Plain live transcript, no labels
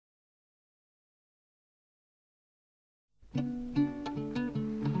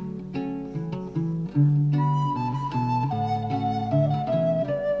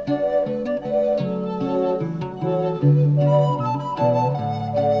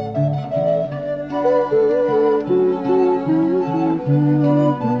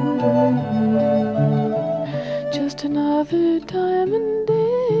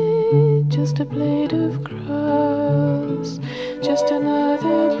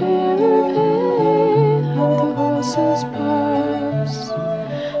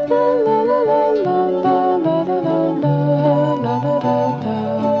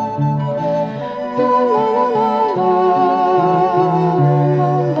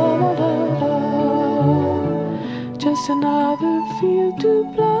Just another field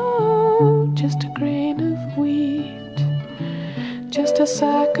to plow, just a grain of wheat, just a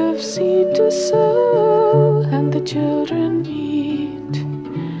sack of seed to sow, and the children eat.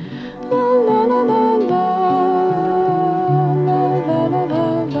 La la la la la, la la la la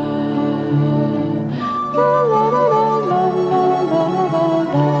la, la la la la la, la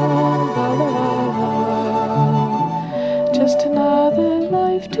la la la. Just another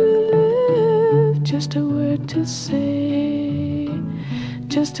life to live, just a word to say,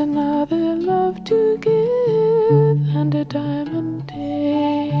 just another love to give, and a diamond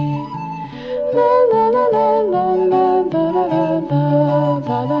day. La la la la la la la la la la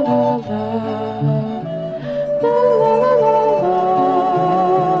la la la, la la la la la, la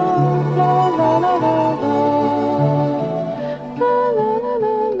la la la la, la la la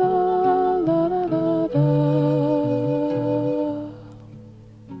la la, la la la la.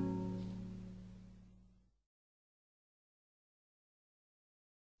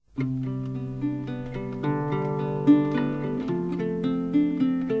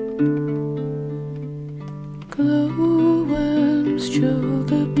 Glowworms show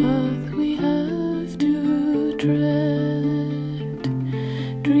the path we have to tread.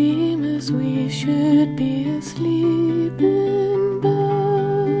 Dreamers, we should be asleep in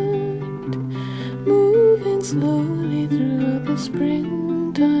bed, moving slowly through the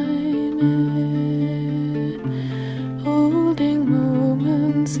springtime air, holding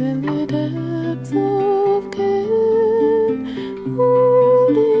moments in the depth of care,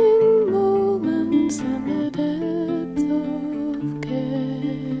 holding moments in the depth of care.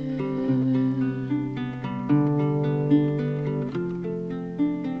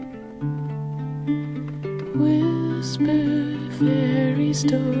 Whisper fairy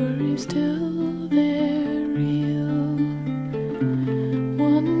stories till they're real.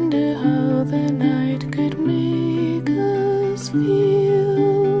 Wonder how the night could make us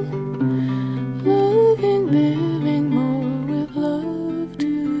feel. Loving, living more with love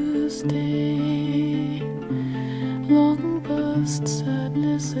to stay. Long past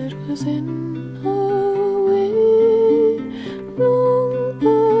sadness that was in our way. Long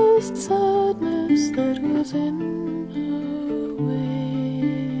past sadness that was in our way.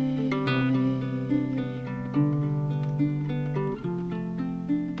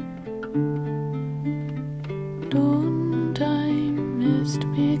 Dawn time mist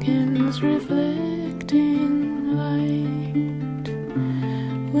begins reflecting light.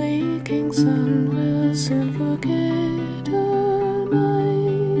 Waking sun will soon forget our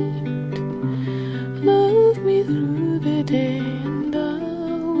night. Love me through the day and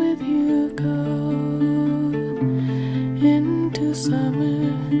I'll with you go into summer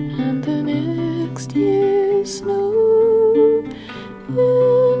and the next year's snow.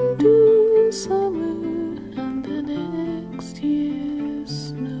 Into summer and the next year's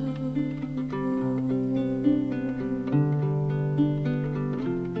snow.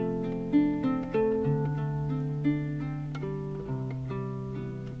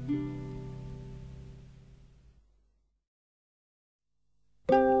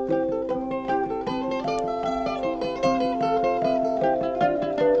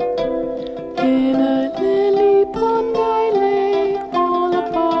 In a lily pond I lay, all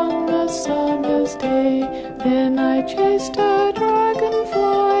upon a summer's day. Then I chased a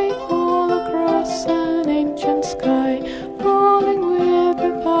dragonfly all across an ancient sky, falling with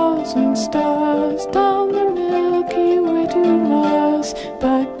 1,000 stars down the Milky Way to Mars,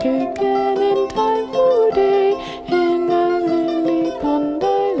 back again in time for day. In a lily pond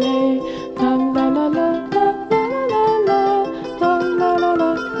I lay, la la la la la la la la la la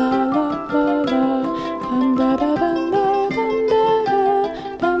la la la la.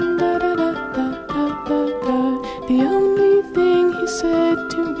 The only thing he said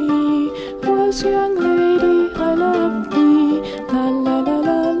to me was, young lady, I love thee. La la la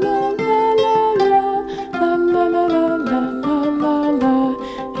la la la la la, la la la la la la la la.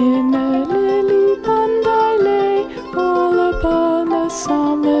 In a lily pond I lay, all upon a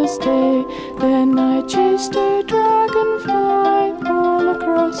summer's day. Then I chased a dragonfly all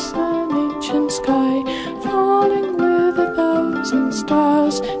across an ancient sky, falling with 1,000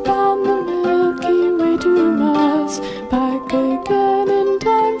 stars down the Milky Way to Mars, back again in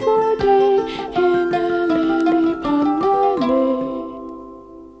time for a day. In a lily pond I lay.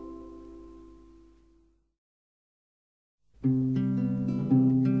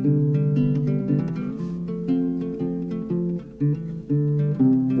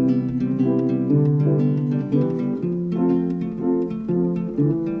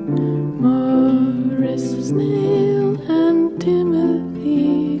 Morris Snail and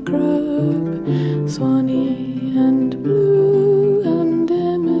Timothy Grub, Swanee and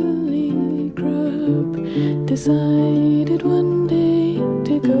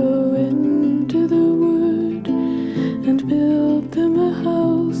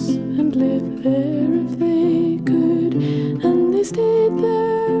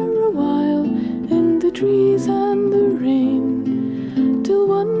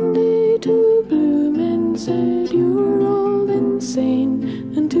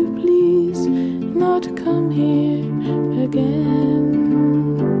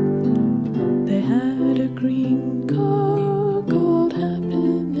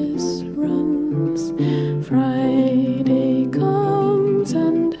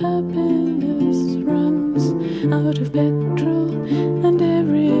out of petrol, and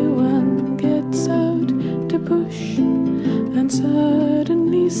everyone gets out to push, and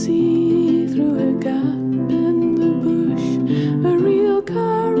suddenly see through a gap in the bush a real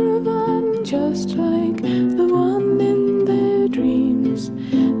caravan, just like the one in their dreams.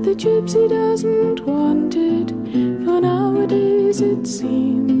 The gypsy doesn't want it, for nowadays it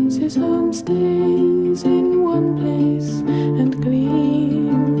seems his home stays in one place and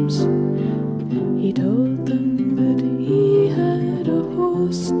gleams. He told them that he had a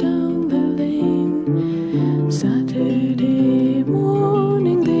horse down the lane. Saturday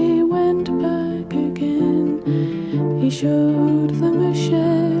morning they went back again. He showed them a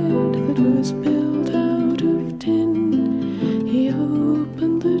shed that was built out of tin. He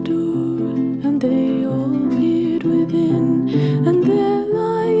opened the door and they all peered within, and there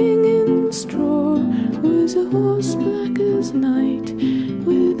lying in straw was a horse black as night,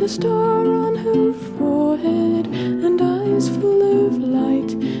 with a star on her forehead and eyes full of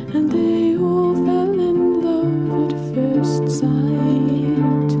light, and they all fell in love at first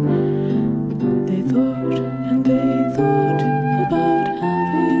sight. They thought and they thought about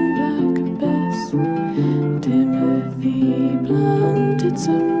having Black Bess. Timothy planted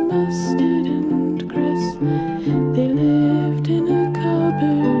some mustard and cress. They lived in a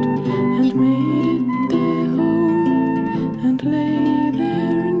cupboard and made it their home, and lay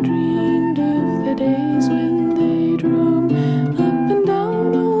there and dreamed of the days when they'd roam up and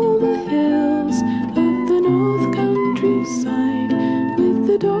down all the hills of the north countryside, with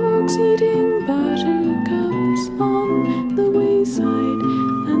the dogs eating buttercups on the wayside,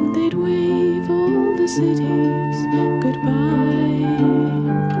 and they'd wave all the cities goodbye.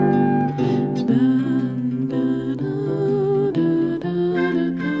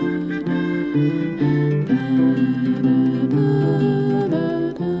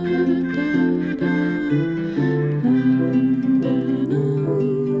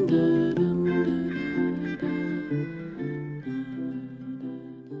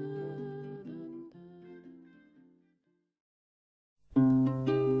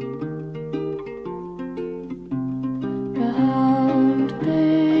 The hound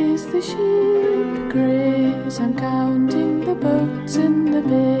bays, the sheep graze. I'm counting the boats in the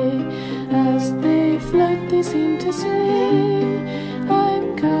bay. As they float they seem to say,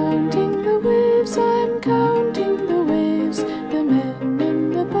 I'm counting the waves, I'm counting the waves. The men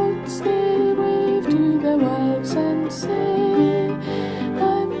in the boats, they wave to their wives and say,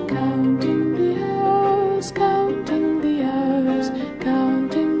 I'm counting the hours, counting the hours,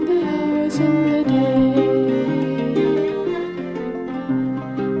 counting the hours in the day.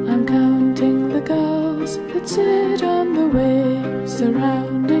 I'm counting the gulls that sit on the waves,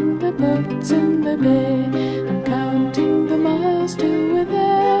 surrounding the boats in the bay. I'm counting the miles till we're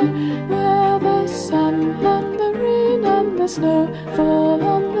there, where the sun and the rain and the snow fall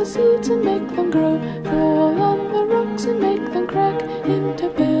on the seeds and make them grow, fall on the rocks and make them crack into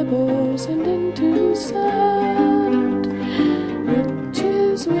pebbles and into sand, which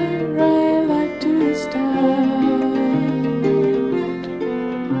is where I like to stand.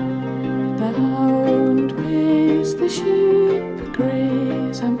 The hound pays, the sheep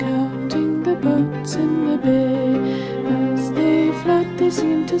graze. I'm counting the boats in the bay. As they float they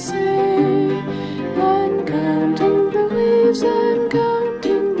seem to say, I'm counting the waves, I'm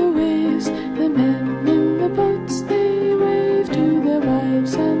counting the waves. The men in the boats, they wave to their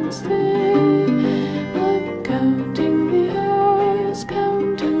wives and say, I'm counting the hours,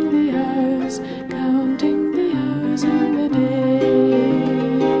 counting the hours, counting the hours in the day.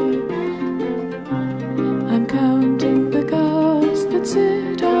 I'm counting the gulls that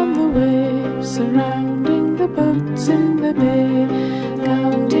sit on the waves, surrounding the boats in the bay.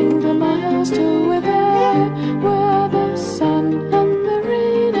 Counting the miles till we're there, where the sun and the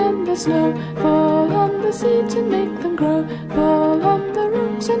rain and the snow fall on the seeds and make them grow, fall on the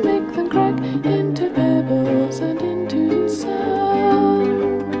rocks and make them crack into pebbles and into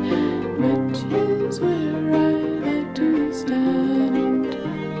sand, which is where I like to stand.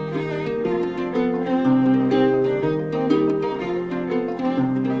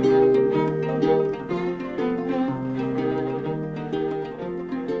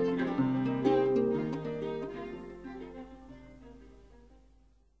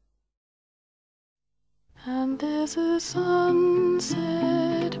 And there's a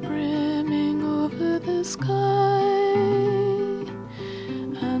sunset brimming over the sky,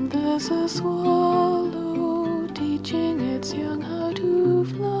 and there's a swallow teaching its young how to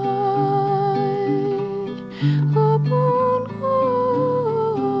fly. Up on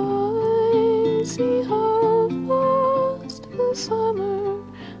high, see how fast the summer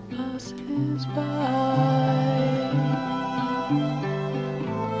passes by.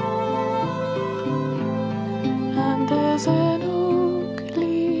 And there's an oak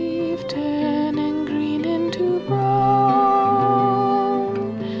leaf turning green into brown,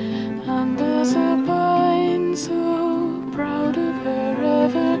 and there's a pine so proud of her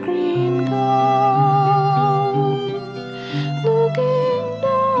evergreen gown, looking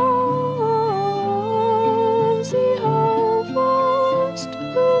down, see how fast the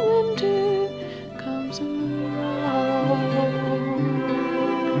winter comes around.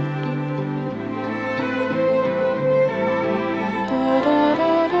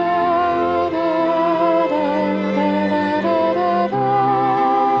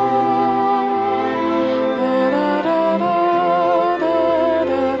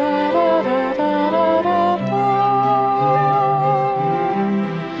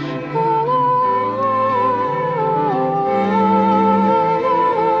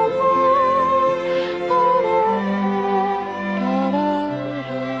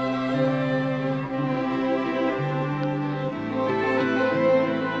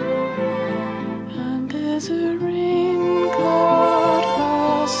 And there's a rain cloud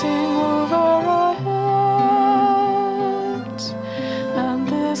passing over our heads, and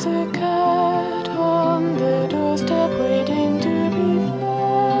there's a cat on the doorstep waiting to be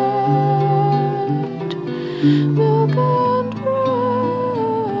fed. Milk and bread,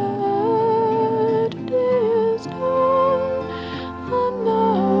 day is done, and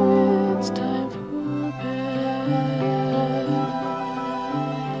now it's time for bed.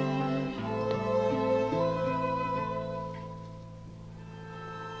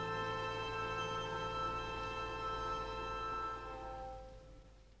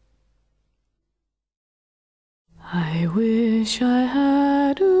 I wish I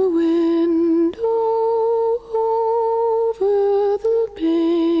had a window over the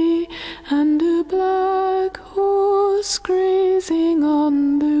bay, and a black horse grazing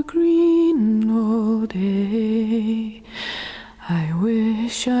on the green all day. I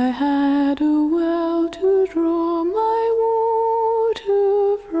wish I had a well to draw my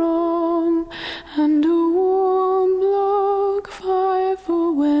water from, and a warm log fire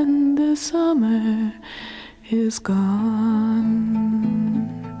for when the summer is gone.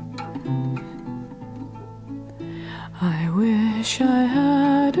 I wish I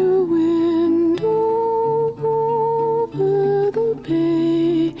had a window over the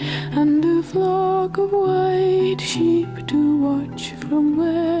bay, and a flock of white sheep to watch from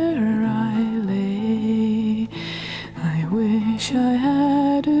where I lay. I wish I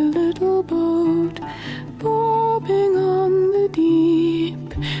had a little boat bobbing on the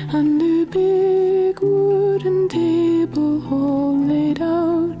deep, and a big wooden table all laid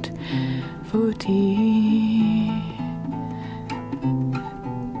out for tea.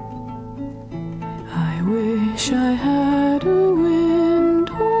 I wish I had a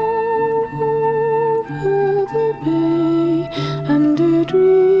window over the bay, and a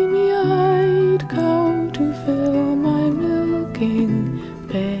dreamy-eyed cow to fill my milking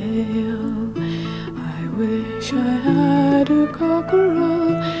pail. I wish I had a cockerel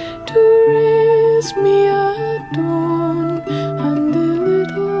to raise me at dawn, and a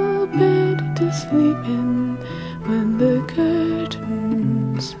little bed to sleep in when the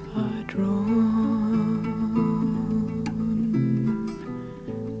curtains are drawn.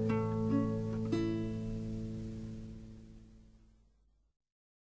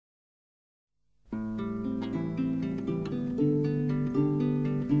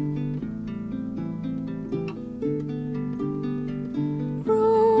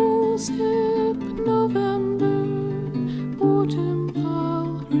 Rosehip November, autumn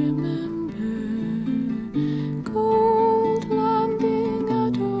I'll remember, cold landing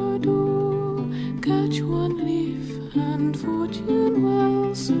at our door, catch one leaf and fortune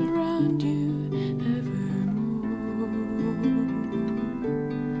will surround you evermore.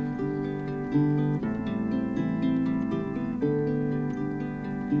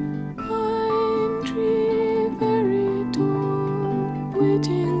 Pine tree very tall,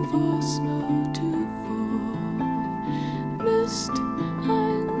 waiting for snow to fall. Mist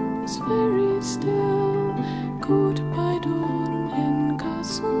hangs very still, caught by dawn in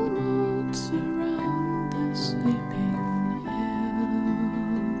castle moats around the sleeping hill.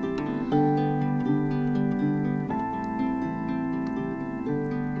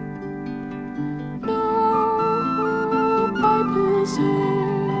 No pipe is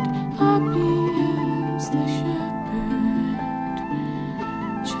heard, happy as the shepherd.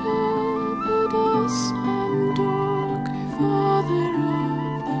 Shepherdess and dog, father of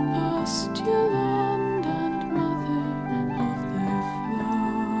the pasture land and mother of the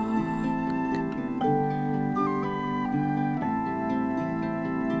flock.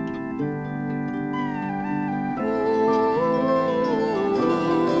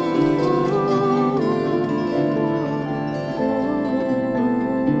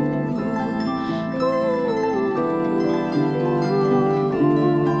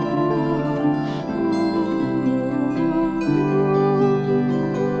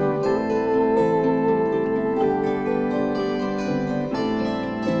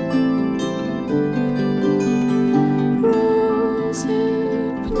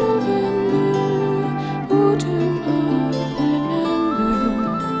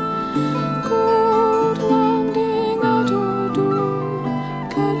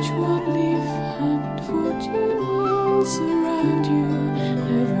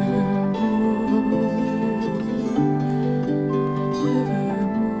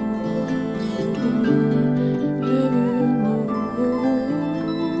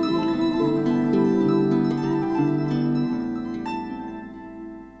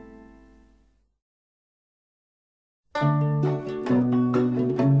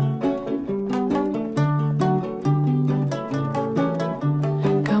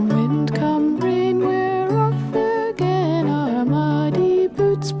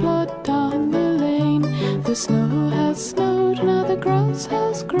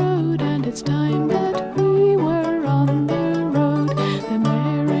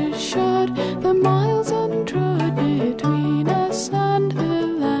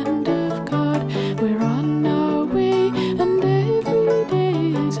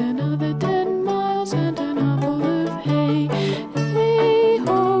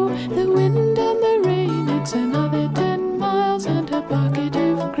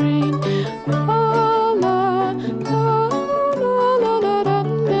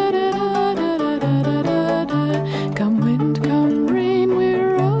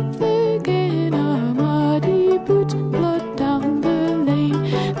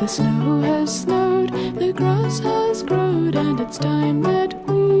 snow has snowed, the grass has grown, and it's time that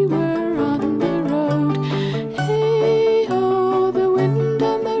we were on the road. Hey ho, the wind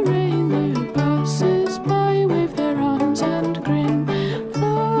and the rain, the passes by wave their arms and grin.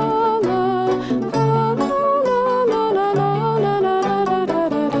 La la la la la la la la la la da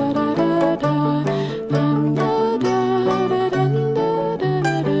da da da da da. Dun da da da dun da da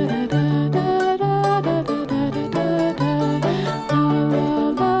da da da da da da da da da da. La la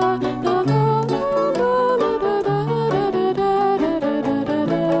la la la la la da da da da da da da da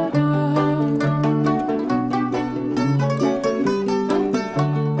da da.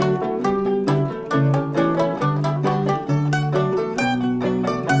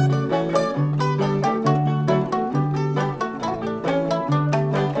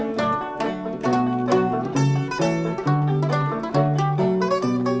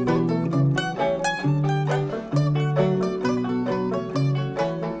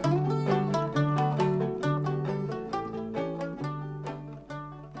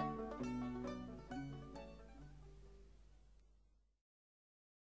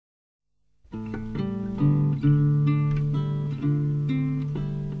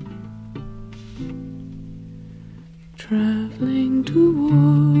 Traveling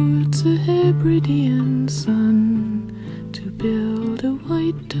towards the Hebridean Sun, to build a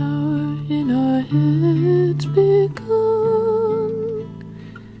white tower in our heads begun.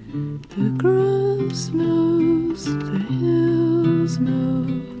 The grass knows, the hills know,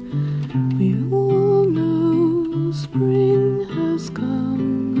 we all know spring has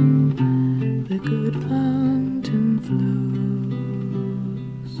come, the good fountain flows.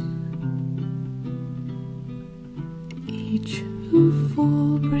 Each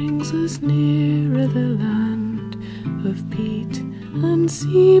hooffall brings us nearer the land of peat and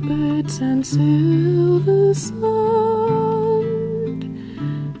seabirds and silver sand.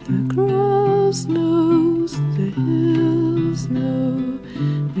 The grass knows, the hills know,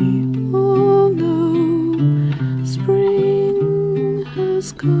 we all know spring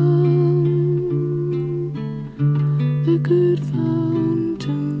has come, the good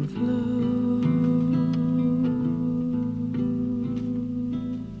fountain flows.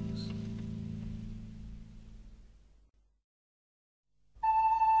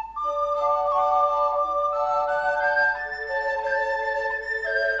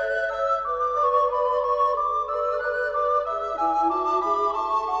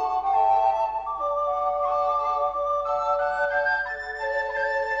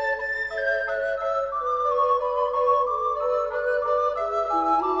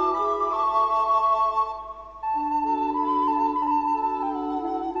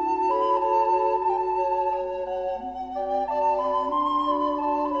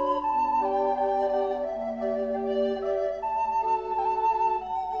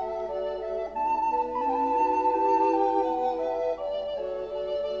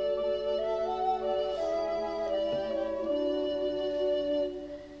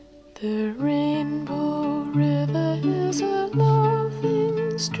 The Rainbow River is a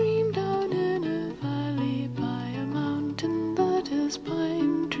laughing stream down in a valley by a mountain that is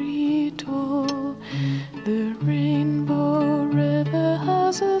pine tree tall. The Rainbow River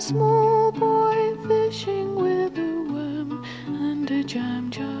has a small boy fishing with a worm and a jam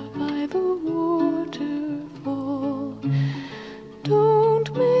jar by the waterfall.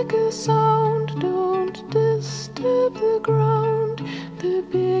 Don't make a sound, don't disturb the ground. The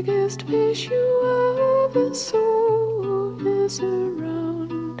biggest fish you ever saw is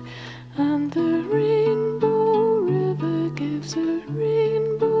around, and the Rainbow River gives a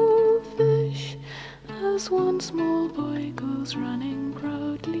rainbow fish as one small boy goes running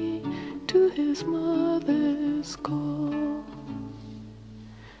proudly to his mother's call.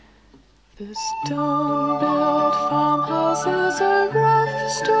 The stone-built farmhouse is a rough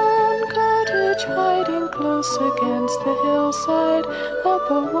stone cottage hiding close against the hillside up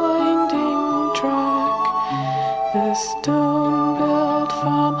a winding track. The stone-built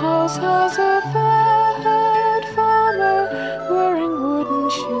farmhouse has a fair-haired farmer wearing wooden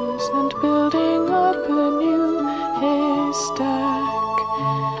shoes and building up a new haystack.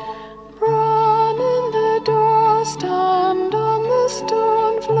 Run in the door, stand on the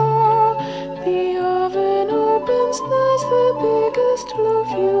stone floor. The oven opens, there's the biggest loaf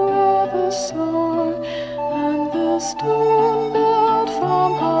you ever saw, and the stone-built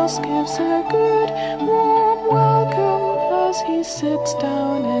farmhouse gives a good, warm welcome as he sits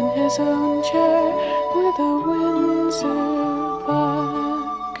down in his own chair with a Windsor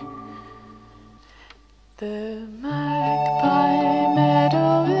back. The Magpie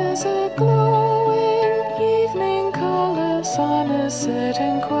Meadow is a glowing evening color sun is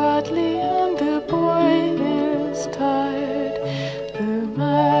sitting quietly, and the boy is tired. The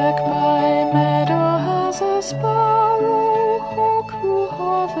magpie meadow has a sparrow hawk who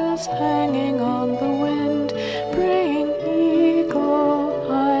hovers, hanging on the wind, praying eagle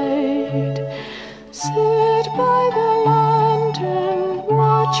hide. Sit by the lantern,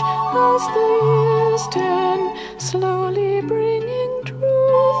 watch as the years turn, slowly bringing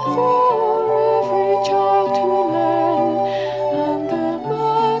truth for every child to learn. And the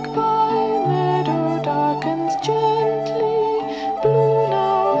magpie meadow darkens gently, blue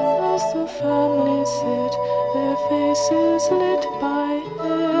now as the family sit, their faces lit by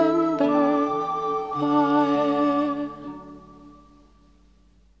ember fire.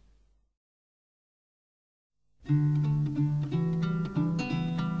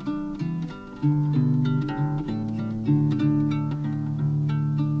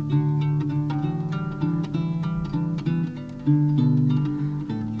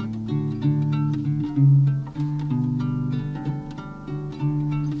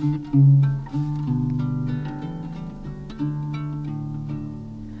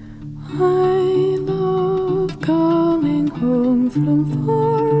 I love coming home from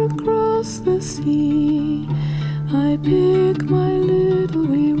far across the sea. I pick my little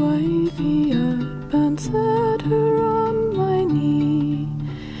wee wifey up and set her on my knee.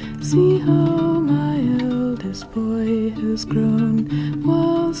 See how my eldest boy has grown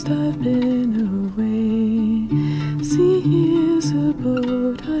whilst I've been away. See, here's a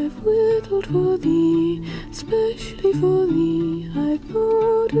boat I've whittled for thee, specially for thee. I've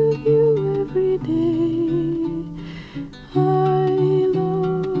thought of you every day. I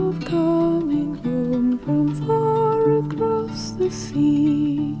love coming home from far across the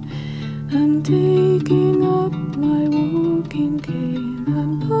sea, and taking up my walking cane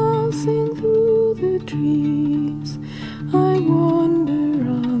and passing through the trees. I wander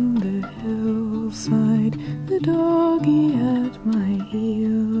on the hillside, the doggy at my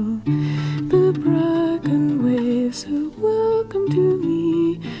heel. The bracken waves are welcome to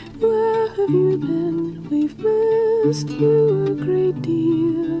me. Where have you been? We've missed you a great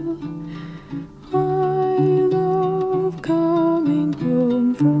deal. I love coming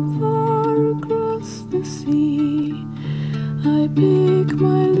home from far across the sea. I pick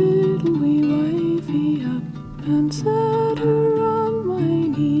my little wee wifey up and set her on my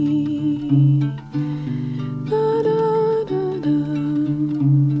knee. Da da da da,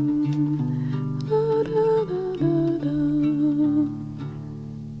 da da da da da.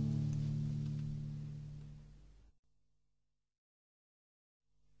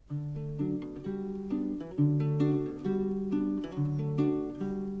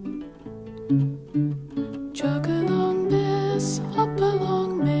 Jog along Bess, hop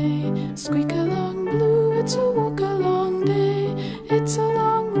along May, squeak along Blue, it's a walk along day. It's a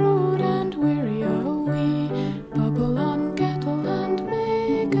long road and weary are we, bubble on kettle and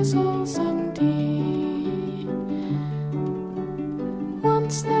make us all some tea.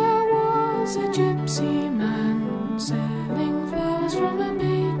 Once there was a gypsy man, selling flowers from a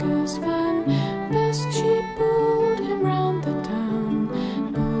baker's van. Best she pulled him round the town,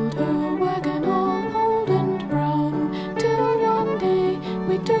 pulled her wagon all old and brown, till one day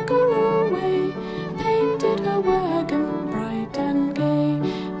we took her away, painted her wagon bright and gay.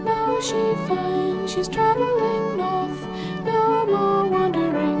 Now she finds she's travelling north, no more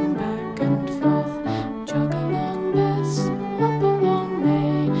wandering back and forth. Jog along Bess, hop along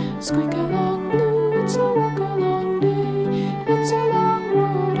May, squeak along Blue, it's a walk along day. It's a long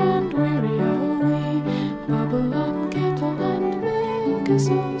road and weary are we, bubble on kettle and make us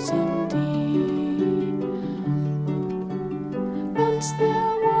all some tea. Once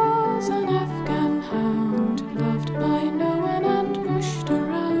there was an Afghan hound, loved by no one and pushed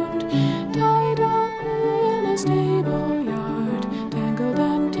around, tied up in a stable yard, tangled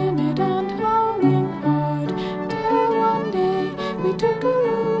and timid and howling hard, till one day we took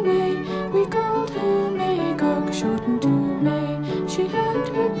her away. We called her Magog, shortened to May. She had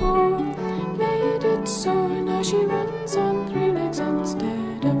her paw, made it sore, now she runs on 3 legs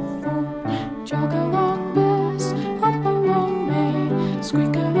instead of 4. Jog along Bess, hop along May,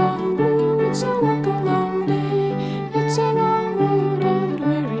 squeak along Blue, it's a walk along day. It's a long road and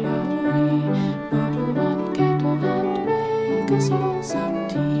weary are we, bubble on kettle and make us all some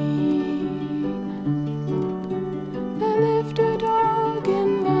tea. There lived a dog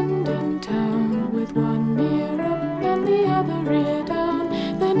in London town, with one ear up and the other ear down.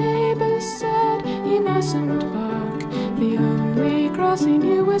 The neighbours said he mustn't bark, the only cross he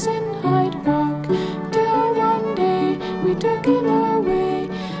knew was in Hyde Park. Till one day we took him away,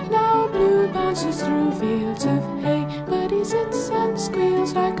 now Blue bounces through fields of hay, but he sits and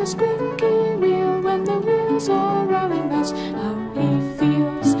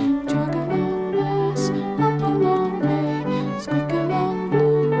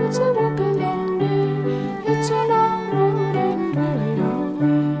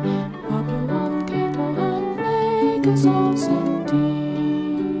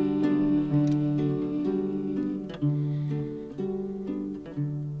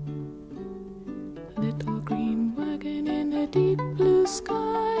little green wagon in a deep blue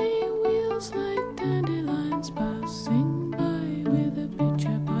sky, wheels like dandelions passing by, with a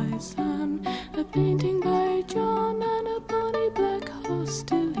picture by Sam, a painting by John, and a bonny black horse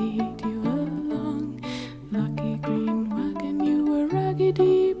to lead you along. Lucky green wagon, you were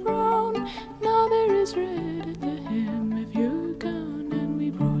raggedy brown, now there is red at the hem of your gown. And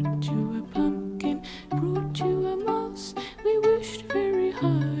we brought you a pumpkin, brought you a mouse, we wished very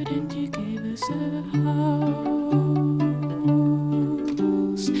hard and you gave us a house.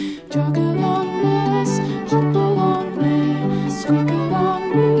 Jog along Bess, hop along May, squeak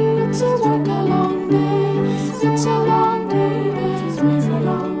along boots, walk along day. It's a long day, there's we're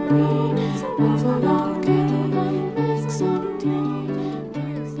along we, laugh along kettle and make some tea.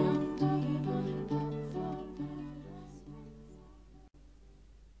 Make some tea and laugh along.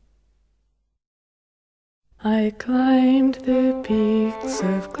 I climbed the peaks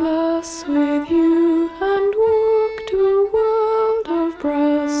of glass with you, and walked a world of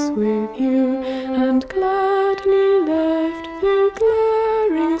brass with you, and gladly left the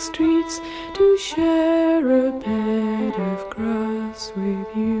glaring streets to share a bed of grass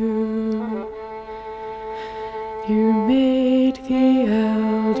with you. You made the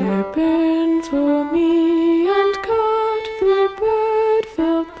elder burn for me, and cut the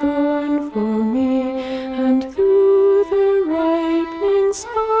bird-felt thorn for me, and through the ripening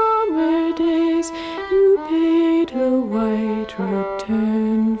summer days you bade the white road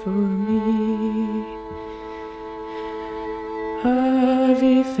turn for me.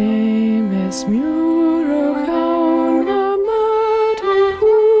 Ave famous Muro Gaun, a maden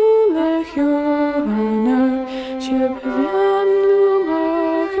hula Johanna, Hebridean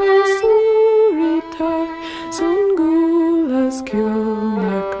Sun Son gulas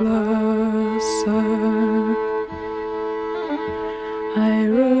kjolna klasa. I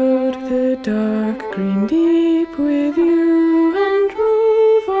rode the dark green deep with you, and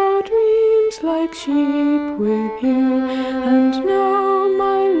drove our dreams like sheep with you. And now,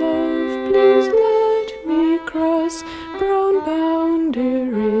 my love, please let me cross brown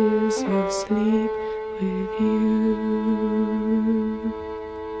boundaries of sleep.